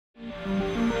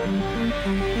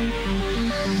I'm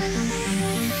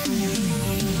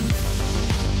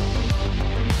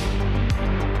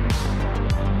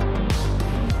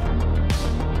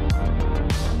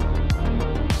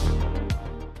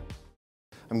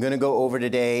going to go over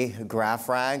today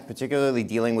GraphRAG, particularly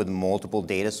dealing with multiple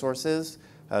data sources,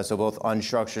 so both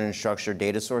unstructured and structured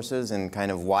data sources, and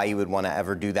kind of why you would want to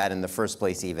ever do that in the first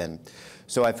place even.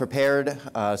 So I prepared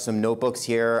some notebooks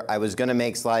here. I was going to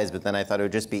make slides, but then I thought it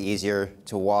would just be easier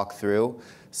to walk through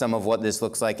some of what this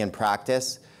looks like in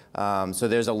practice. So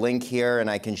there's a link here, and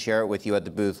I can share it with you at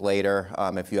the booth later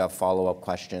if you have follow-up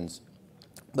questions.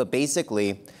 But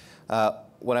basically,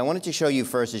 what I wanted to show you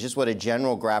first is just what a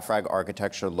general GraphRAG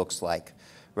architecture looks like,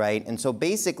 right? And so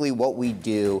basically what we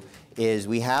do is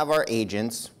we have our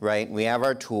agents, right? We have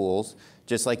our tools,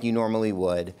 just like you normally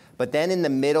would. But then in the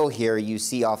middle here, you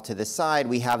see off to the side,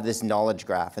 we have this knowledge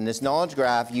graph. And this knowledge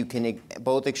graph, you can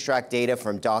both extract data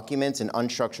from documents in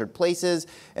unstructured places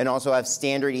and also have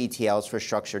standard ETLs for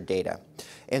structured data.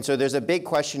 And so there's a big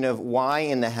question of why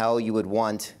in the hell you would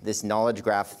want this knowledge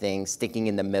graph thing sticking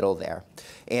in the middle there.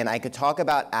 And I could talk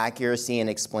about accuracy and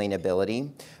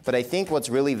explainability, but I think what's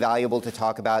really valuable to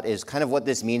talk about is kind of what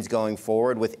this means going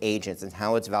forward with agents and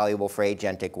how it's valuable for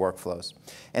agentic workflows.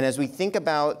 And as we think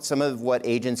about some of what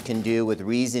agents can do with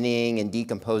reasoning and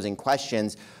decomposing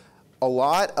questions, a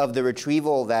lot of the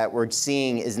retrieval that we're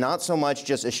seeing is not so much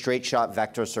just a straight shot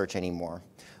vector search anymore.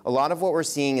 A lot of what we're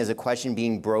seeing is a question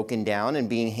being broken down and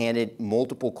being handed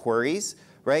multiple queries,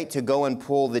 right, to go and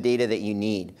pull the data that you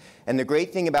need. And the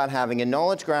great thing about having a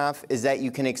knowledge graph is that you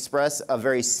can express a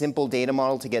very simple data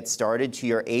model to get started to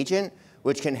your agent,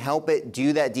 which can help it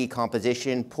do that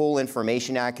decomposition, pull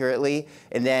information accurately,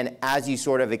 and then as you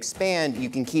sort of expand, you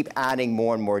can keep adding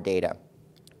more and more data.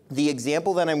 The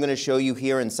example that I'm going to show you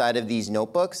here inside of these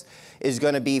notebooks is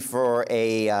going to be for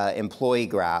a employee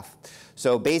graph.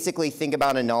 So basically think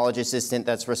about a knowledge assistant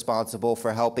that's responsible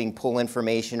for helping pull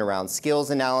information around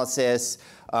skills analysis,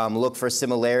 look for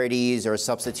similarities or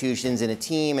substitutions in a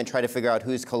team and try to figure out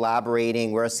who's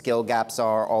collaborating, where skill gaps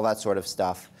are, all that sort of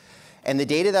stuff. And the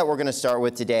data that we're going to start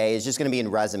with today is just going to be in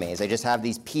resumes. I just have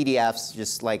these PDFs,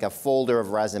 just like a folder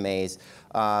of resumes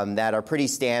that are pretty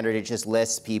standard. It just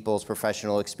lists people's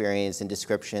professional experience and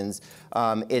descriptions.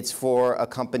 It's for a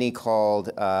company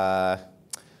called,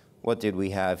 what did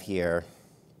we have here?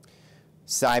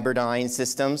 Cyberdyne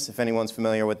Systems, if anyone's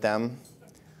familiar with them.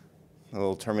 A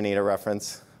little Terminator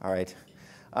reference. All right.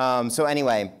 So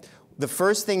anyway, the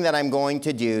first thing that I'm going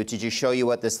to do to just show you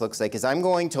what this looks like is I'm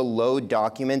going to load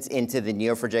documents into the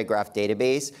Neo4j Graph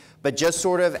database, but just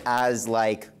sort of as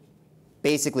like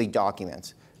basically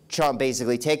documents.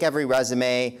 Basically take every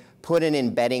resume, put an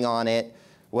embedding on it.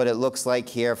 What it looks like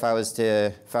here, if I was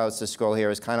to scroll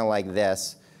here, is kind of like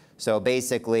this. So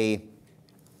basically,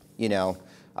 you know,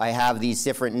 I have these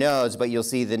different nodes, but you'll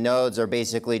see the nodes are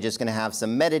basically just going to have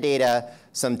some metadata,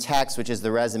 some text, which is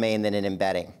the resume, and then an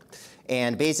embedding.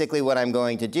 And basically what I'm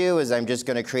going to do is I'm just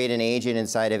going to create an agent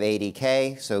inside of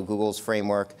ADK, so Google's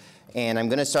framework, and I'm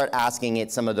going to start asking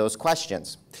it some of those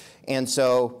questions. And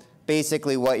so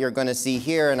basically what you're going to see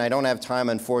here, and I don't have time,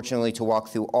 unfortunately, to walk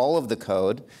through all of the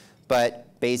code,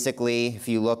 but basically if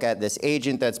you look at this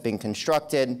agent that's been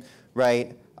constructed,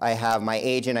 right, I have my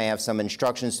agent, I have some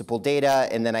instructions to pull data,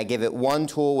 and then I give it one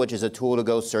tool, which is a tool to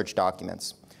go search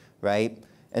documents, right?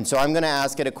 And so I'm going to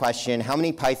ask it a question, how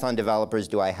many Python developers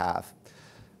do I have?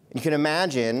 You can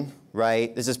imagine,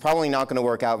 right, this is probably not going to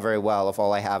work out very well if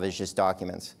all I have is just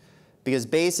documents. Because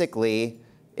basically,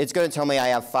 it's going to tell me I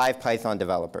have 5 Python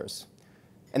developers.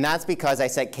 And that's because I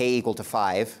set k equal to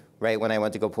 5, right, when I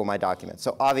went to go pull my documents.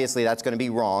 So obviously, that's going to be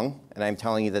wrong, and I'm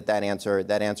telling you that that answer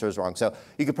is wrong. So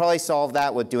you could probably solve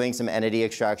that with doing some entity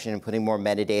extraction and putting more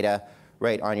metadata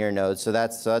right on your nodes. So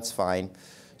that's fine.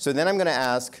 So then I'm going to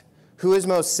ask, who is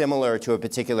most similar to a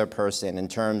particular person in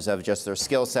terms of just their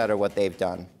skill set or what they've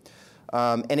done?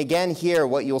 And again here,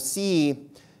 what you'll see,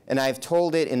 and I've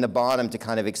told it in the bottom to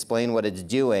kind of explain what it's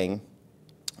doing.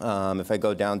 If I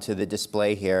go down to the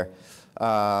display here,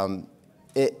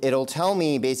 it'll tell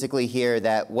me basically here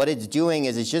that what it's doing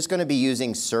is it's just going to be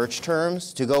using search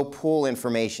terms to go pull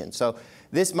information. So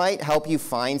this might help you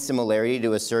find similarity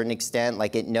to a certain extent,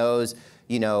 like it knows,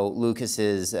 you know, Lucas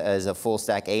is a full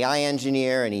stack AI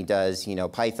engineer and he does, you know,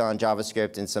 Python,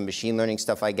 JavaScript, and some machine learning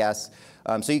stuff, I guess.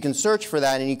 So you can search for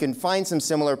that and you can find some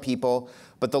similar people,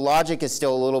 but the logic is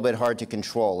still a little bit hard to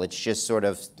control. It's just sort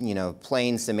of, you know,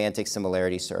 plain semantic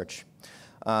similarity search.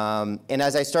 And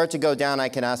as I start to go down, I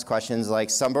can ask questions like,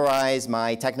 summarize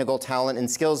my technical talent and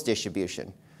skills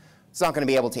distribution. It's not going to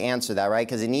be able to answer that, right?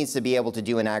 Because it needs to be able to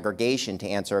do an aggregation to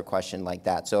answer a question like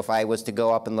that. So if I was to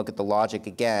go up and look at the logic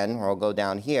again, or I'll go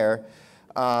down here,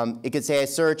 It could say I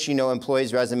search,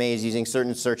 employees' resumes using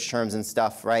certain search terms and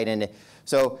stuff, right? And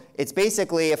so it's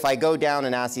basically, if I go down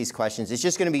and ask these questions, it's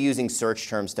just going to be using search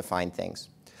terms to find things.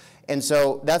 And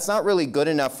so that's not really good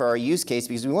enough for our use case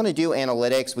because we want to do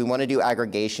analytics, we want to do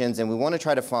aggregations, and we want to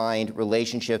try to find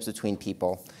relationships between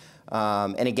people.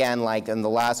 And again, like in the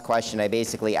last question, I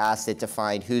basically asked it to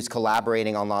find who's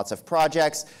collaborating on lots of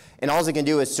projects. And all it can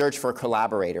do is search for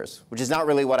collaborators, which is not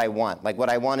really what I want. Like what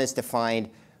I want is to find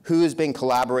who's been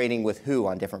collaborating with who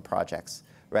on different projects,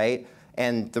 right?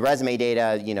 And the resume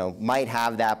data, might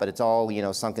have that, but it's all,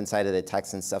 sunk inside of the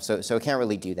text and stuff. So it can't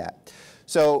really do that.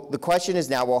 So the question is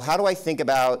now, well, how do I think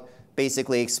about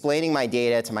basically explaining my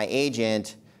data to my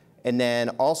agent and then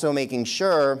also making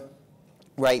sure,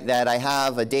 right, that I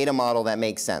have a data model that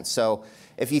makes sense? So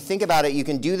if you think about it, you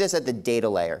can do this at the data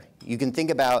layer. You can think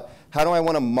about how do I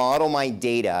want to model my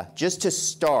data just to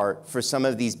start for some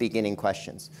of these beginning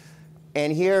questions.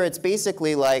 And here it's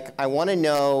basically like I want to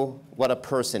know what a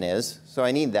person is, so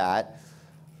I need that.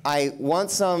 I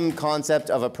want some concept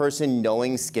of a person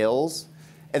knowing skills.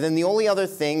 And then the only other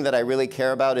thing that I really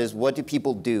care about is what do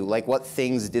people do? Like what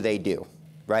things do they do,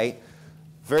 right?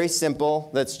 Very simple.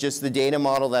 That's just the data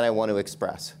model that I want to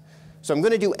express. So I'm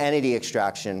going to do entity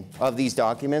extraction of these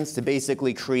documents to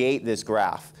basically create this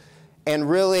graph. And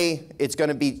really, it's going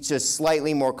to be just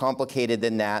slightly more complicated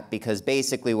than that because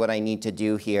basically what I need to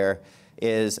do here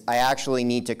is I actually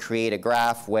need to create a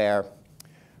graph where,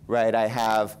 right, I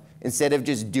have, instead of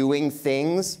just doing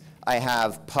things, I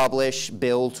have publish,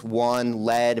 built, won,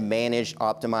 led, managed,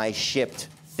 optimized, shipped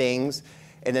things.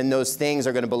 And then those things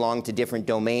are going to belong to different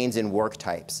domains and work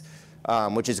types,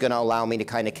 which is going to allow me to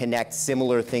kind of connect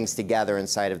similar things together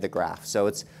inside of the graph. So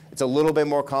it's a little bit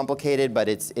more complicated, but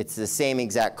it's the same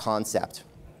exact concept.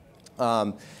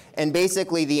 And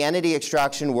basically, the entity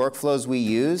extraction workflows we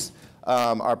use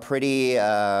are pretty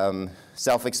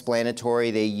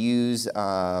self-explanatory. They use, if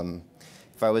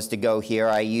I was to go here,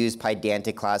 I use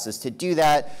Pydantic classes to do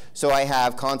that. So I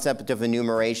have concept of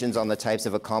enumerations on the types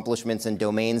of accomplishments and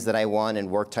domains that I want and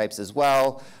work types as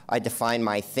well. I define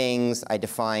my things. I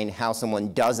define how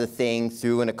someone does a thing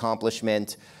through an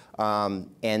accomplishment. And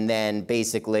then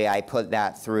basically I put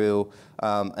that through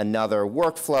another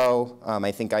workflow.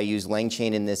 I think I use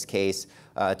LangChain in this case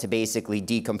to basically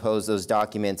decompose those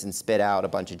documents and spit out a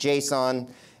bunch of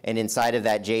JSON. And inside of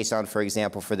that JSON, for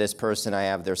example, for this person, I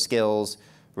have their skills,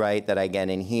 right, that I get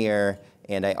in here.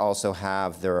 And I also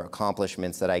have their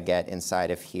accomplishments that I get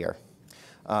inside of here.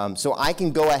 So I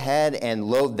can go ahead and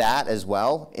load that as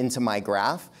well into my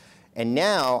graph. And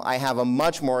now I have a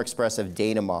much more expressive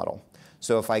data model.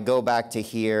 So if I go back to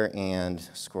here and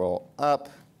scroll up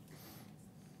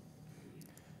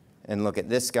and look at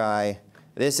this guy,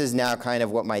 this is now kind of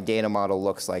what my data model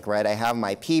looks like, right? I have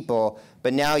my people,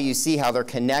 but now you see how they're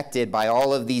connected by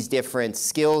all of these different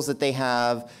skills that they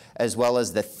have, as well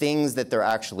as the things that they're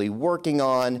actually working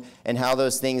on, and how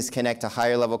those things connect to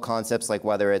higher level concepts, like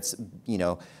whether it's,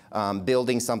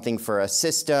 building something for a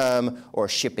system or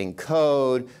shipping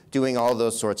code, doing all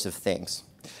those sorts of things.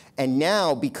 And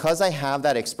now, because I have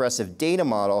that expressive data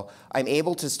model, I'm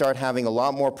able to start having a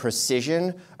lot more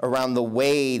precision around the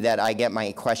way that I get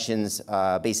my questions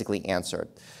basically answered.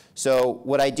 So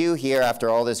what I do here after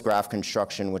all this graph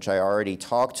construction, which I already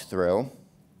talked through,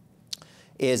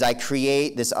 is I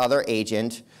create this other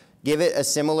agent, give it a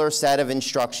similar set of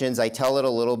instructions. I tell it a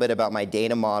little bit about my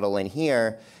data model in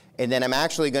here. And then I'm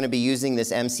actually going to be using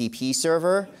this MCP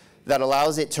server that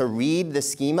allows it to read the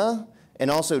schema and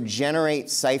also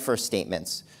generate cipher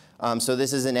statements. So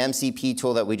this is an MCP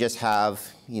tool that we just have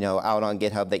out on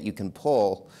GitHub that you can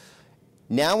pull.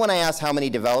 Now when I ask how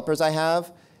many developers I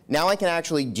have, now I can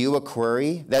actually do a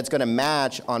query that's going to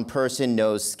match on person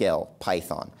knows skill,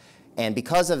 Python. And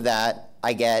because of that,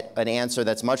 I get an answer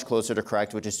that's much closer to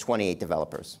correct, which is 28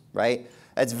 developers, right?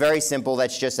 That's very simple.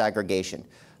 That's just aggregation.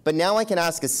 But now I can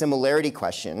ask a similarity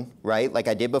question, right, like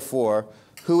I did before.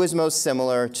 Who is most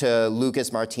similar to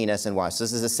Lucas Martinez and why? So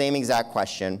this is the same exact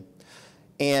question.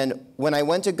 And when I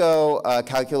went to go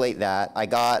calculate that, I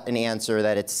got an answer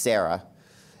that it's Sarah.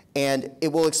 And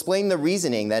it will explain the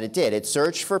reasoning that it did. It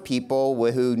searched for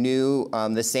people who knew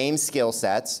the same skill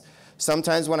sets.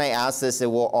 Sometimes when I ask this, it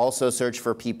will also search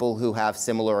for people who have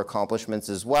similar accomplishments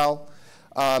as well.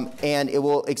 And it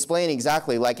will explain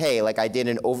exactly like, hey, like I did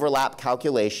an overlap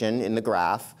calculation in the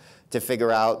graph to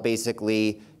figure out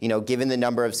basically, given the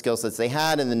number of skill sets they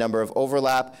had and the number of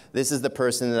overlap, this is the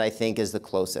person that I think is the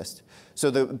closest. So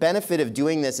the benefit of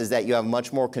doing this is that you have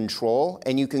much more control,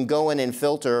 and you can go in and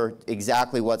filter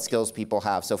exactly what skills people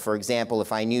have. So for example,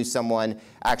 if I knew someone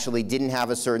actually didn't have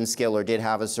a certain skill or did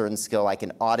have a certain skill, I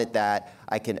can audit that.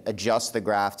 I can adjust the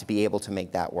graph to be able to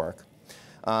make that work.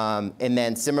 And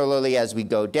then similarly, as we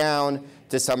go down,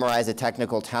 to summarize a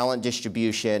technical talent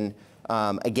distribution,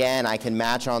 again, I can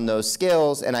match on those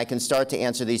skills, and I can start to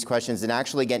answer these questions and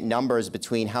actually get numbers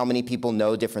between how many people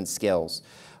know different skills.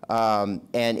 And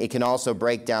it can also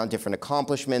break down different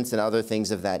accomplishments and other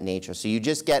things of that nature. So you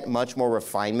just get much more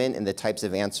refinement in the types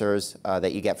of answers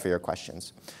that you get for your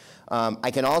questions.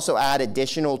 I can also add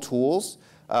additional tools.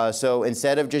 So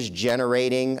instead of just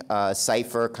generating a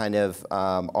cipher kind of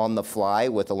on the fly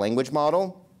with a language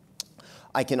model,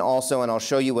 I can also, and I'll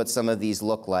show you what some of these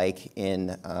look like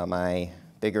in my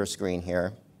bigger screen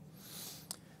here.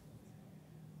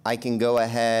 I can go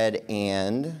ahead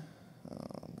and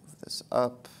move this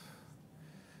up.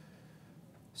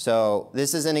 So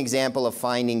this is an example of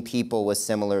finding people with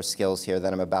similar skills here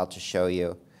that I'm about to show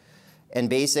you. And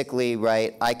basically,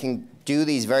 right, I can do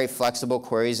these very flexible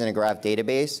queries in a graph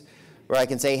database where I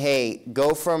can say, hey,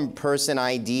 go from person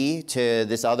ID to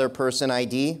this other person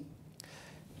ID.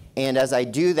 And as I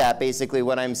do that, basically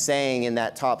what I'm saying in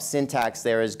that top syntax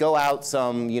there is go out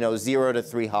some 0 to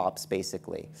 3 hops,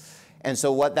 basically. And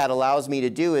so what that allows me to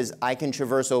do is I can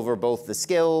traverse over both the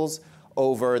skills,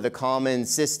 over the common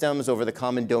systems, over the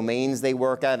common domains they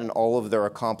work at, and all of their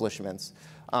accomplishments.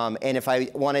 And if I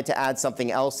wanted to add something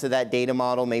else to that data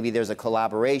model, maybe there's a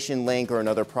collaboration link or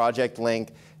another project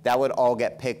link, that would all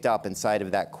get picked up inside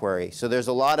of that query. So there's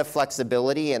a lot of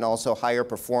flexibility and also higher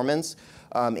performance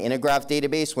in a graph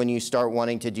database when you start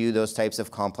wanting to do those types of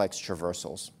complex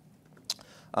traversals.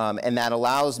 And that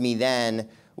allows me then,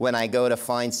 when I go to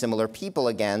find similar people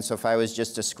again, so if I was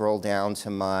just to scroll down to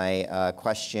my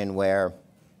question where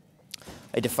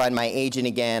I define my agent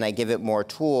again, I give it more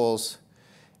tools,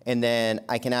 and then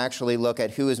I can actually look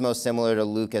at who is most similar to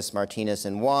Lucas, Martinez,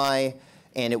 and why,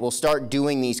 and it will start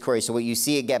doing these queries. So what you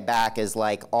see it get back is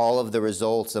like all of the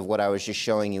results of what I was just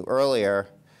showing you earlier.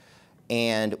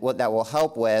 And what that will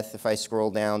help with, if I scroll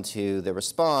down to the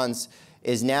response,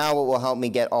 is now what will help me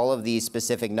get all of these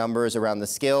specific numbers around the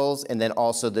skills and then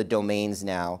also the domains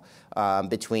now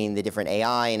between the different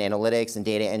AI and analytics and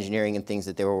data engineering and things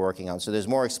that they were working on. So there's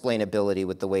more explainability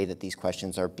with the way that these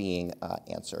questions are being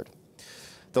answered.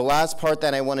 The last part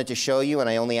that I wanted to show you, and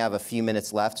I only have a few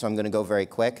minutes left, so I'm going to go very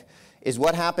quick, is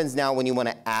what happens now when you want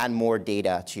to add more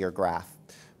data to your graph,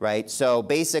 right? So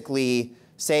basically,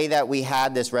 say that we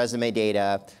had this resume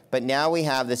data, but now we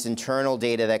have this internal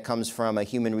data that comes from a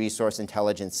human resource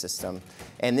intelligence system.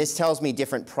 And this tells me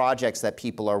different projects that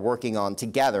people are working on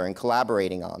together and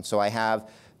collaborating on. So I have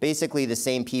basically the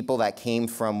same people that came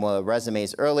from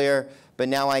resumes earlier, but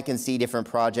now I can see different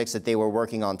projects that they were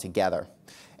working on together.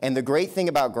 And the great thing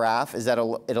about Graph is that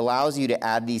it allows you to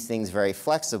add these things very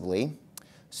flexibly.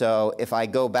 So if I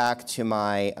go back to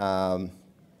my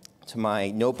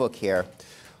notebook here,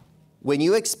 when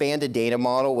you expand a data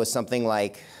model with something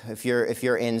like, if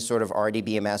you're in sort of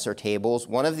RDBMS or tables,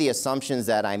 one of the assumptions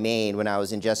that I made when I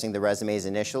was ingesting the resumes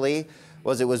initially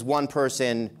was it was one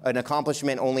person, an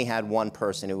accomplishment only had one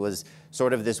person. It was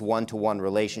sort of this one-to-one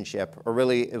relationship, or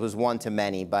really it was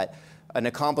one-to-many, but an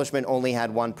accomplishment only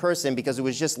had one person because it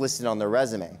was just listed on their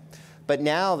resume. But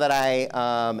now that I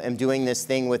am doing this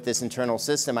thing with this internal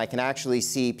system, I can actually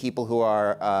see people who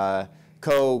are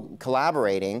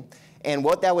collaborating. And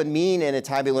what that would mean in a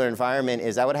tabular environment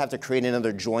is I would have to create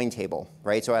another join table,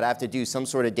 right? So I'd have to do some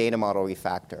sort of data model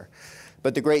refactor.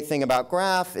 But the great thing about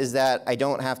Graph is that I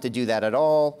don't have to do that at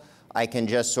all. I can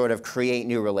just sort of create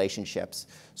new relationships.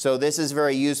 So this is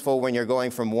very useful when you're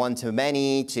going from one to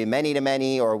many to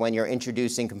many, or when you're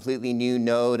introducing completely new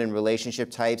node and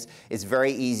relationship types. It's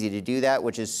very easy to do that,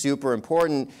 which is super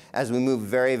important as we move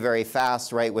very, very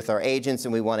fast, right, with our agents,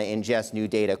 and we want to ingest new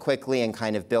data quickly and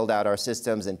kind of build out our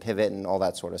systems and pivot and all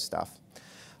that sort of stuff.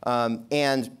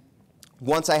 And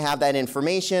once I have that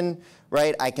information,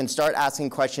 right, I can start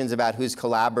asking questions about who's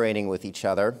collaborating with each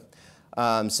other.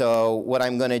 So what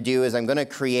I'm going to do is I'm going to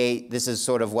create, this is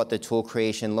sort of what the tool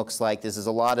creation looks like. This is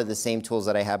a lot of the same tools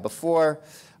that I had before.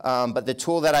 But the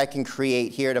tool that I can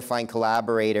create here to find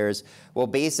collaborators will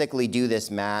basically do this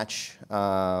match.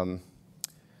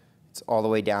 It's all the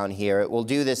way down here. It will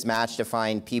do this match to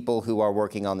find people who are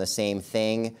working on the same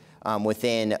thing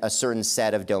within a certain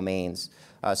set of domains.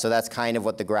 So that's kind of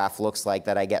what the graph looks like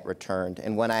that I get returned.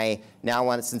 And when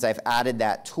since I've added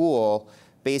that tool,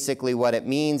 basically what it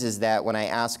means is that when I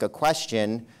ask a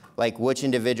question, like which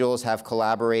individuals have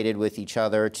collaborated with each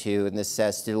other to, in this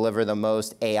sense, deliver the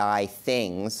most AI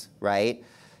things, right?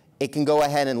 It can go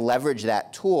ahead and leverage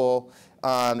that tool,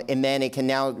 and then it can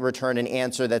now return an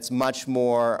answer that's much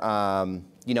more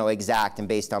exact and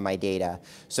based on my data.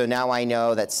 So now I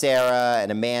know that Sarah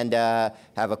and Amanda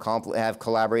have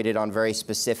collaborated on very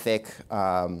specific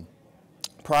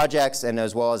projects, and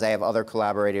as well as I have other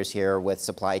collaborators here with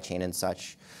supply chain and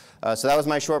such. So that was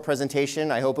my short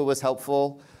presentation. I hope it was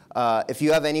helpful. If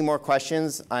you have any more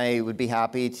questions, I would be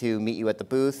happy to meet you at the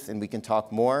booth and we can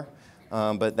talk more.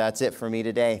 But that's it for me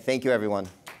today. Thank you, everyone.